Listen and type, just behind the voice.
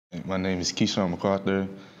My name is Keshawn McArthur.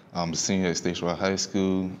 I'm a senior at State Rock High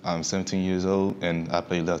School. I'm 17 years old and I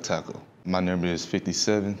play left tackle. My number is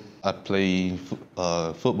 57. I play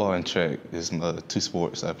football and track. It's my two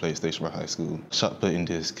sports I play at State Rock High School. Shot put and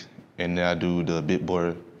disc. And then I do the big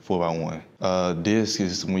board 4x1. Disc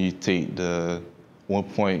is when you take the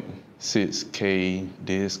 1.6K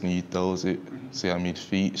disc and you throws it, see how many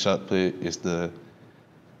feet. Shot put is the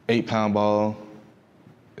 8-pound ball.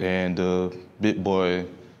 And the big boy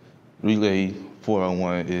relay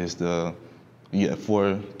 4x1 is you get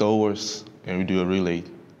 4 throwers and we do a relay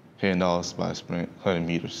handoffs by sprint, 100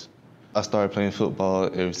 meters. I started playing football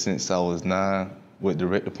ever since I was 9 with the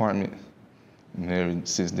rec department. And ever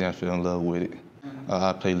since then I fell in love with it.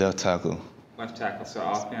 I play left tackle. Left tackle, so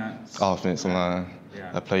offense? Offensive line. Yeah.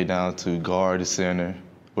 I play down to guard, the center,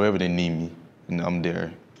 wherever they need me, and I'm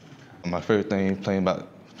there. My favorite thing playing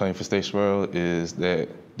for State World is that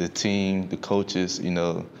the team, the coaches,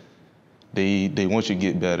 they want you to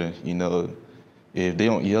get better. If they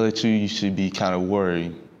don't yell at you, you should be kind of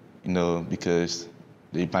worried, because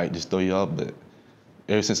they might just throw you off. But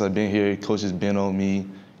ever since I've been here, coaches been on me.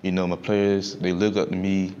 My players, they look up to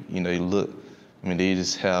me. They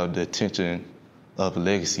just have the attention of a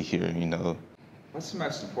legacy here. What's the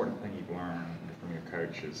most important thing you've learned from your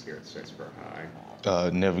coaches here at Statesboro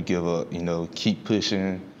High? Never give up. Keep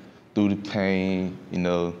pushing through the pain.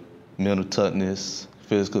 Mental toughness,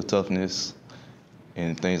 physical toughness,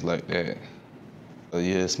 and things like that.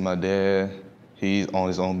 Yes, my dad, he's on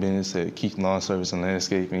his own business at Keith Lawn Service and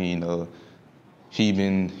Landscaping.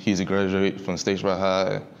 He's a graduate from State Rock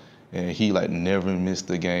High, and he never missed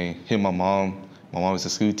a game. Him and my mom is a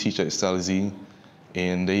school teacher at Salazee,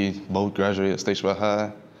 and they both graduated at State Rock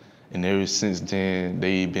High. And ever since then,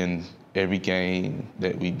 they've been every game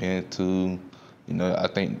that we've been to. I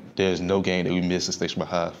think there's no game that we missed at State Rock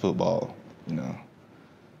High football.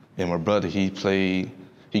 And my brother, he graduated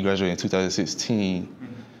in 2016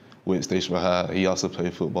 with State Rock High. He also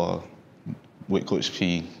played football with Coach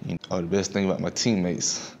P. The best thing about my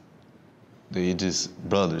teammates, they're just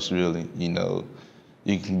brothers, really.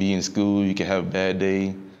 You can be in school, you can have a bad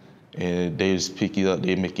day, and they just pick you up,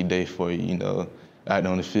 they make your day for you. Out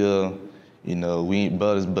on the field, we ain't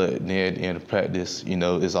brothers, but then at the end of practice,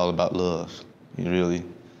 it's all about love. It really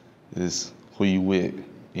is who you with,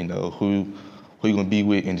 who you gonna be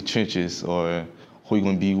with in the trenches, or who you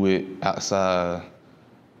gonna be with outside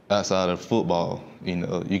of football.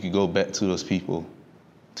 You could go back to those people,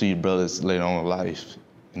 to your brothers later on in life,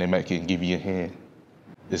 and they might can give you a hand.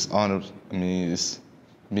 It's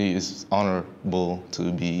it's honorable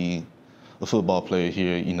to be a football player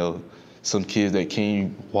here. Some kids that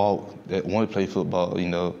can't walk, that want to play football,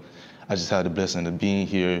 I just had the blessing of being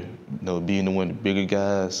here, being one of the bigger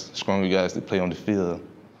guys, stronger guys that play on the field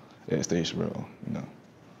at Statesboro.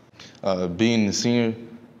 Being a senior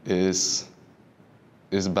is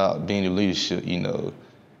about being in leadership. You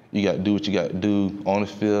got to do what you got to do on the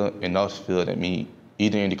field and off the field.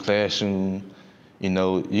 Either in the classroom,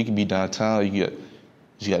 you can be downtown. You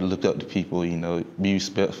got to look up to people. Be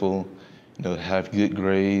respectful. Have good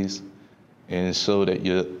grades, and show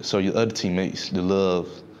your other teammates the love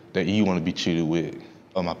that you want to be treated with.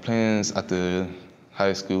 My plans after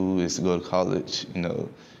high school is to go to college,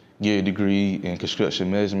 get a degree in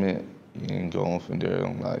construction management, and go on from there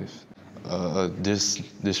in life.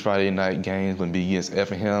 This Friday night game is going to be against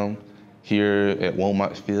Effingham here at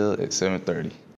Walmart Field at 7:30.